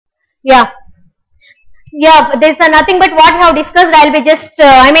Yeah. Yeah, there is nothing but what we have discussed. I will be just,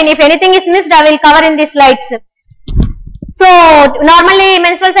 if anything is missed, I will cover in these slides. So, normally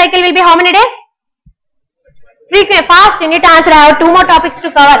menstrual cycle will be how many days? Frequent, fast, you need to answer. I have 2 more topics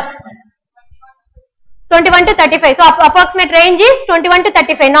to cover. 21 to 35. So, approximate range is 21 to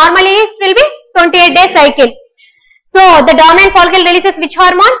 35. Normally, it will be 28-day cycle. So, the dominant follicle releases which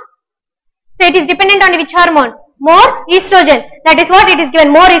hormone? So, it is dependent on which hormone? More estrogen. That is what it is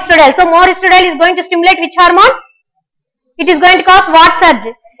given, more estradiol. So, more estradiol is going to stimulate which hormone? It is going to cause what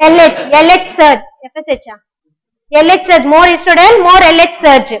surge? LH surge. FSH. LH surge, more estradiol, more LH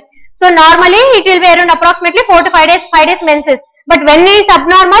surge. So, normally it will be around approximately 4 to 5 days menses. But when it is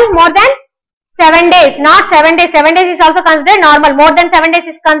abnormal, more than 7 days, not 7 days. 7 days is also considered normal. More than 7 days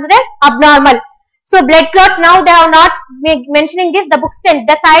is considered abnormal. So, blood clots, now they have not mentioning this, the book said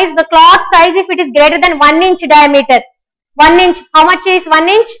the size, the clot size, if it is greater than 1 inch diameter. 1 inch, how much is 1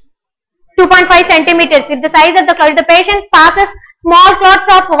 inch? 2.5 centimeters. If the size of the clot, the patient passes small clots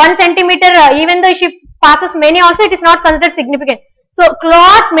of 1 centimeter, even though she passes many also, it is not considered significant. So,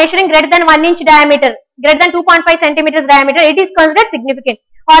 clot measuring greater than 1 inch diameter, greater than 2.5 centimeters diameter, it is considered significant.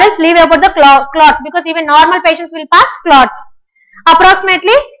 Or else leave about the clots, because even normal patients will pass clots.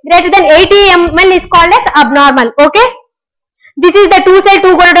 Approximately greater than 80 ml is called as abnormal. Okay. This is the 2-cell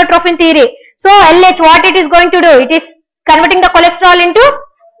 2-gonadotrophin theory. So, LH, what it is going to do? It is converting the cholesterol into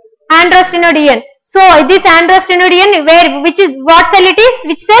androstenedione. So, this androstenedione, what cell it is?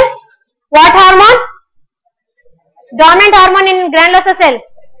 Which cell? What hormone? Dominant hormone in granulosa cell.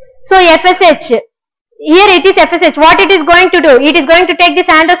 So, FSH. Here it is FSH. What it is going to do? It is going to take this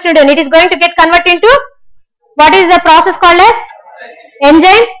androstenedione. It is going to get converted into, what is the process called as?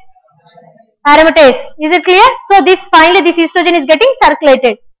 Enzyme aromatase. Is it clear? So, finally this estrogen is getting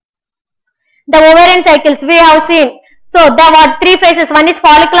circulated. The ovarian cycles we have seen. So, the 3 phases. One is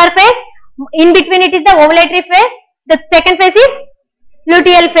follicular phase. In between it is the ovulatory phase. The second phase is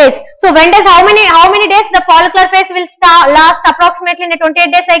luteal phase. So, when does how many days the follicular phase will last approximately in a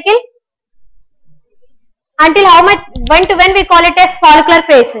 28-day cycle? Until how much? When we call it as follicular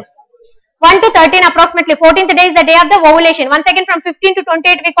phase? 1 to 13 approximately. 14th day is the day of the ovulation. Once again from 15 to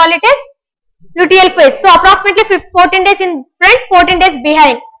 28 we call it as luteal phase. So, approximately 14 days in front, 14 days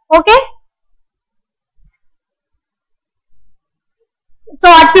behind. Okay. So,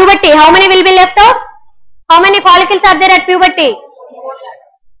 at puberty, how many will be left out? How many follicles are there at puberty?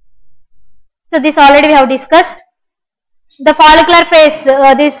 So, this already we have discussed. The follicular phase,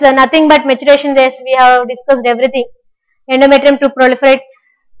 this nothing but maturation phase, we have discussed everything. Endometrium to proliferate,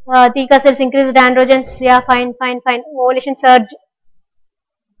 theca cells, increased androgens, yeah, fine. Ovulation surge.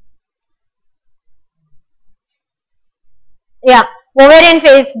 Yeah, ovarian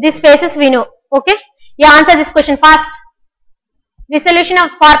phase, these phases we know. Okay. Yeah, answer this question fast. Dissolution of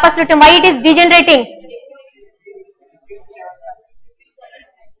corpus luteum, why it is degenerating?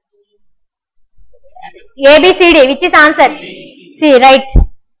 ABCD, which is answer? C, right.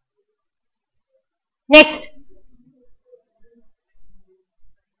 Next.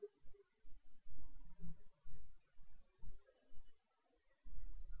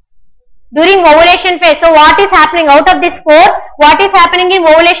 During ovulation phase, so what is happening out of this 4? What is happening in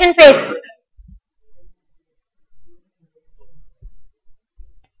ovulation phase?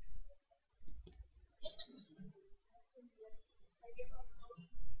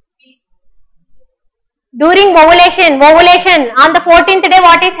 During ovulation, on the 14th day,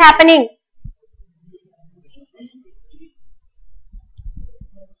 what is happening?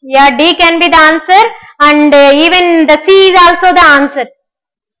 Yeah, D can be the answer, and even the C is also the answer.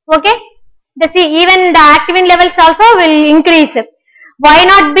 Okay, the C, even the activin levels also will increase. Why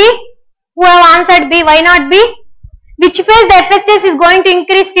not B? Who have answered B? Why not B? Which phase the FHS is going to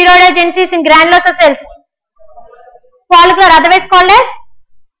increase steroidogenesis in granulosa cells? Follicular, otherwise called as?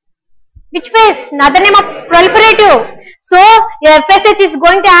 Which phase? Another name of proliferative. So, FSH is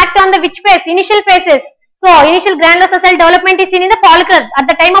going to act on the which phase? Initial phases. So, initial granulosa cell development is seen in the follicle. At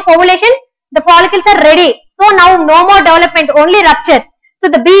the time of ovulation, the follicles are ready. So, now no more development, only rupture. So,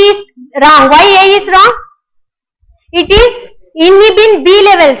 the B is wrong. Why A is wrong? It is inhibin B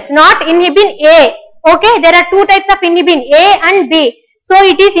levels, not inhibin A. Okay, there are 2 types of inhibin, A and B. So,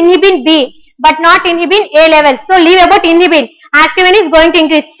 it is inhibin B, but not inhibin A levels. So, leave about inhibin. Activin is going to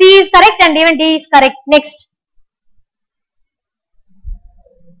increase. C is correct and even D is correct. Next.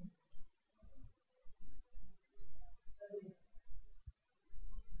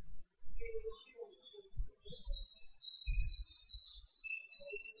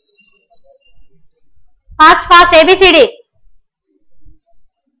 Fast, ABCD.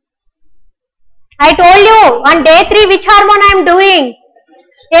 I told you on day 3 which hormone I am doing.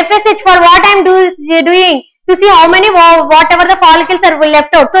 FSH for what I am doing? To see how many whatever the follicles are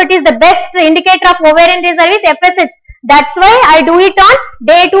left out. So it is the best indicator of ovarian reserve is FSH. That's why I do it on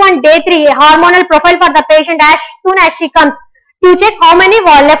day 2 and day 3 hormonal profile for the patient as soon as she comes to check how many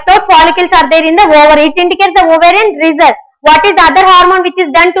left out follicles are there in the ovary. It indicates the ovarian reserve. What is the other hormone which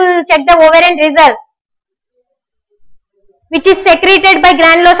is done to check the ovarian reserve? Which is secreted by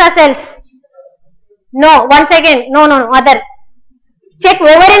granulosa cells. No, once again, no, other. Check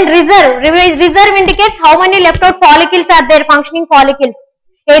ovarian reserve. Reserve indicates how many left out follicles are there, functioning follicles.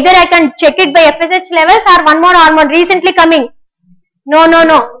 Either I can check it by FSH levels or one more hormone recently coming. No.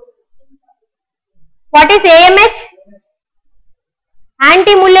 What is AMH?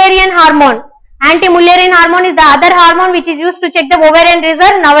 Anti-Mullerian hormone. Anti-Mullerian hormone is the other hormone which is used to check the ovarian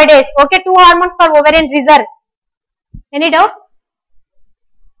reserve nowadays. Okay, 2 hormones for ovarian reserve. Any doubt?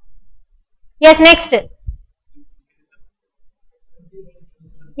 Yes, next.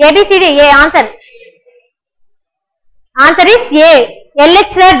 ABCD, A answer. Answer is A.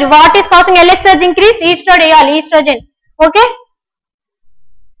 LH surge. What is causing LH surge increase? Estradiol, estrogen. Okay?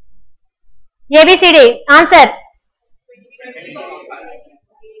 ABCD, answer.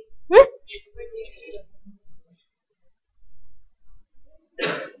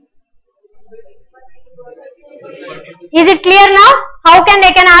 Is it clear now? How can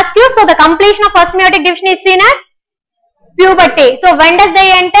they can ask you? So the completion of first meiotic division is seen at puberty. So when does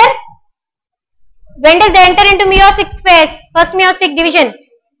they enter? When does they enter into meiotic phase? First meiotic division.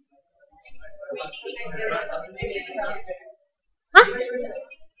 Huh?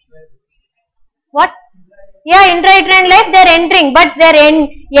 What? Yeah, intrauterine life they are entering, but they are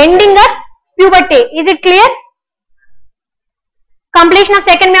ending at puberty. Is it clear? Completion of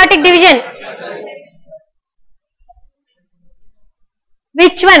second meiotic division.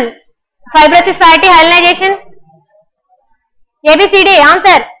 Which one? Fibrosis, fatty, hyalinization? ABCD,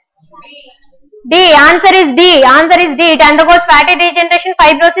 answer. D, answer is D. Answer is D. It undergoes fatty degeneration,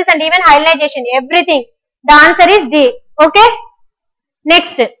 fibrosis and even hyalinization. Everything. The answer is D. Okay?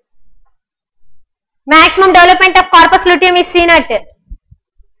 Next. Maximum development of corpus luteum is seen at.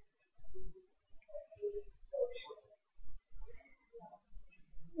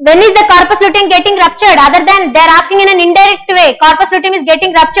 When is the corpus luteum getting ruptured? Other than they are asking in an indirect way. Corpus luteum is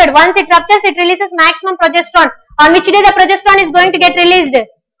getting ruptured. Once it ruptures, it releases maximum progesterone. On which day the progesterone is going to get released?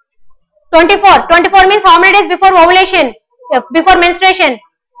 24. 24 means how many days before ovulation? Before menstruation?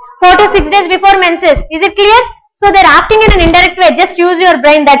 4 to 6 days before menses. Is it clear? So they are asking in an indirect way. Just use your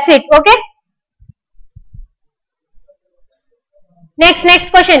brain. That's it. Okay?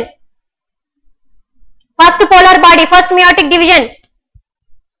 Next question. First polar body, first meiotic division.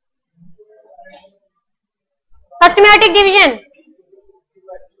 First meiotic division.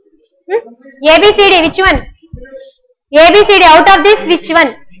 ABCD, which one? ABCD, out of this, which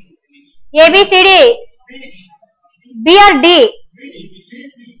one? ABCD. B or D?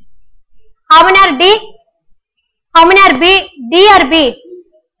 How many are D? How many are B? D or B?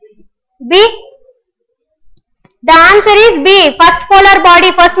 B? The answer is B. First polar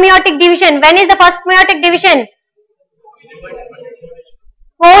body, first meiotic division. When is the first meiotic division?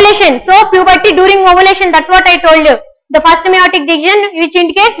 Ovulation. So puberty during ovulation. That's what I told you. The first meiotic division which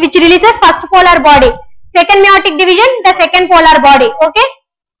indicates, which releases first polar body. Second meiotic division, the second polar body. Okay.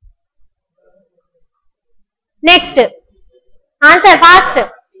 Next. Answer fast.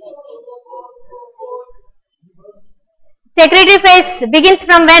 Secretory phase begins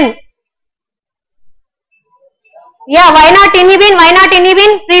from when? Yeah, why not inhibin? Why not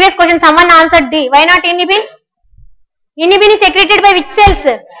inhibin? Previous question someone answered D. Why not inhibin? Inhibin is secreted by which cells?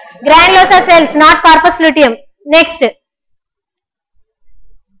 Granulosa cells, not corpus luteum. Next.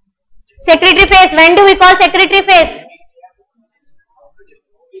 Secretory phase. When do we call secretory phase?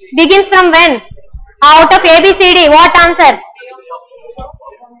 Begins from when? Out of ABCD. What answer?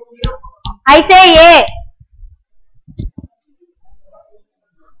 I say A.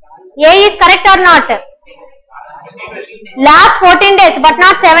 A is correct or not? Last 14 days but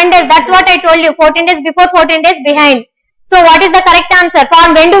not 7 days. That's what I told you. 14 days before, 14 days behind. So what is the correct answer?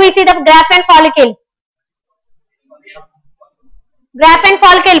 For when do we see the Graafian follicle? Graafian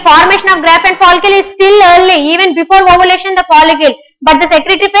follicle. Formation of Graafian follicle is still early. Even before ovulation the follicle. But the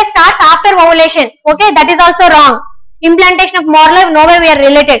secretory phase starts after ovulation. Okay, that is also wrong. Implantation of morula, nowhere we are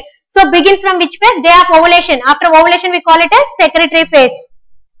related. So begins from which phase? Day of ovulation. After ovulation we call it as secretory phase.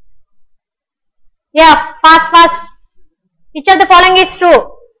 Yeah, fast. Which of the following is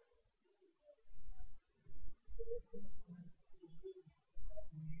true?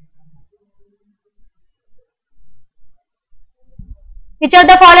 Which of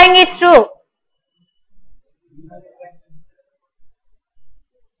the following is true?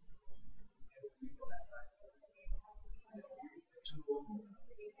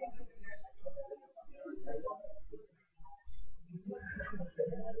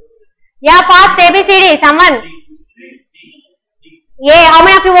 Yeah, fast ABCD. Someone. A. How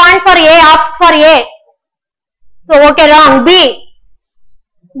many of you want for A? Opt for A. So okay, wrong. B.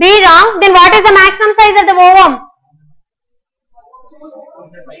 B wrong. Then what is the maximum size of the ovum?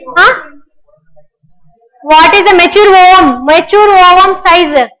 Huh? What is the mature ovum? Mature ovum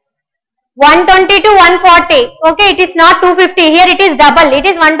size 120 to 140. Okay, it is not 250. Here it is double. It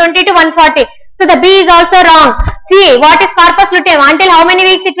is 120 to 140. So the B is also wrong. C. What is corpus luteum? Until how many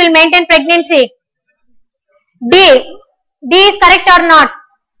weeks it will maintain pregnancy? D. D is correct or not?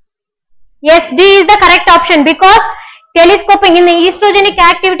 Yes, D is the correct option because telescoping in the estrogenic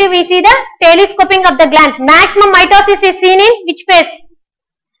activity we see the telescoping of the glands. Maximum mitosis is seen in which phase?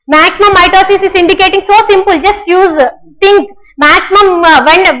 Maximum mitosis is indicating so simple. Just think maximum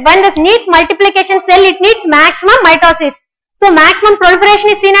when this needs multiplication cell, it needs maximum mitosis. So maximum proliferation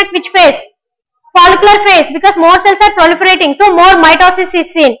is seen at which phase? Follicular phase, because more cells are proliferating. So more mitosis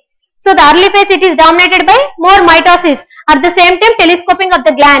is seen. So the early phase it is dominated by more mitosis. At the same time telescoping of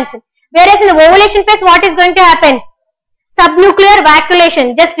the glands. Whereas in the ovulation phase what is going to happen? Subnuclear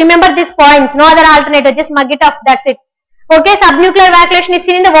vacuolation. Just remember these points. No other alternative. Just mug it up. That's it. Okay. Subnuclear vacuolation is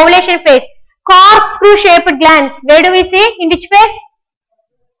seen in the ovulation phase. Corkscrew shaped glands. Where do we see? In which phase?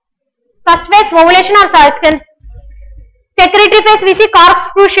 First phase ovulation or second? Secretory phase we see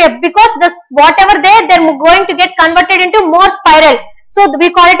corkscrew shape because the whatever there they are going to get converted into more spiral. So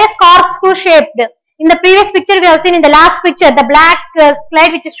we call it as corkscrew shaped. In the previous picture we have seen in the last picture the black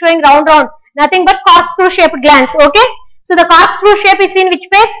slide which is showing round nothing but corkscrew shaped glands. Okay. So the corkscrew shape is seen which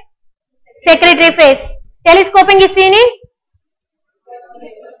phase? Secretory phase. Telescoping is seen in?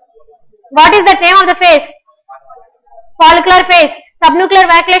 What is the name of the phase? Follicular phase. Subnuclear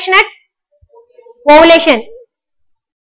vacuolation at ovulation.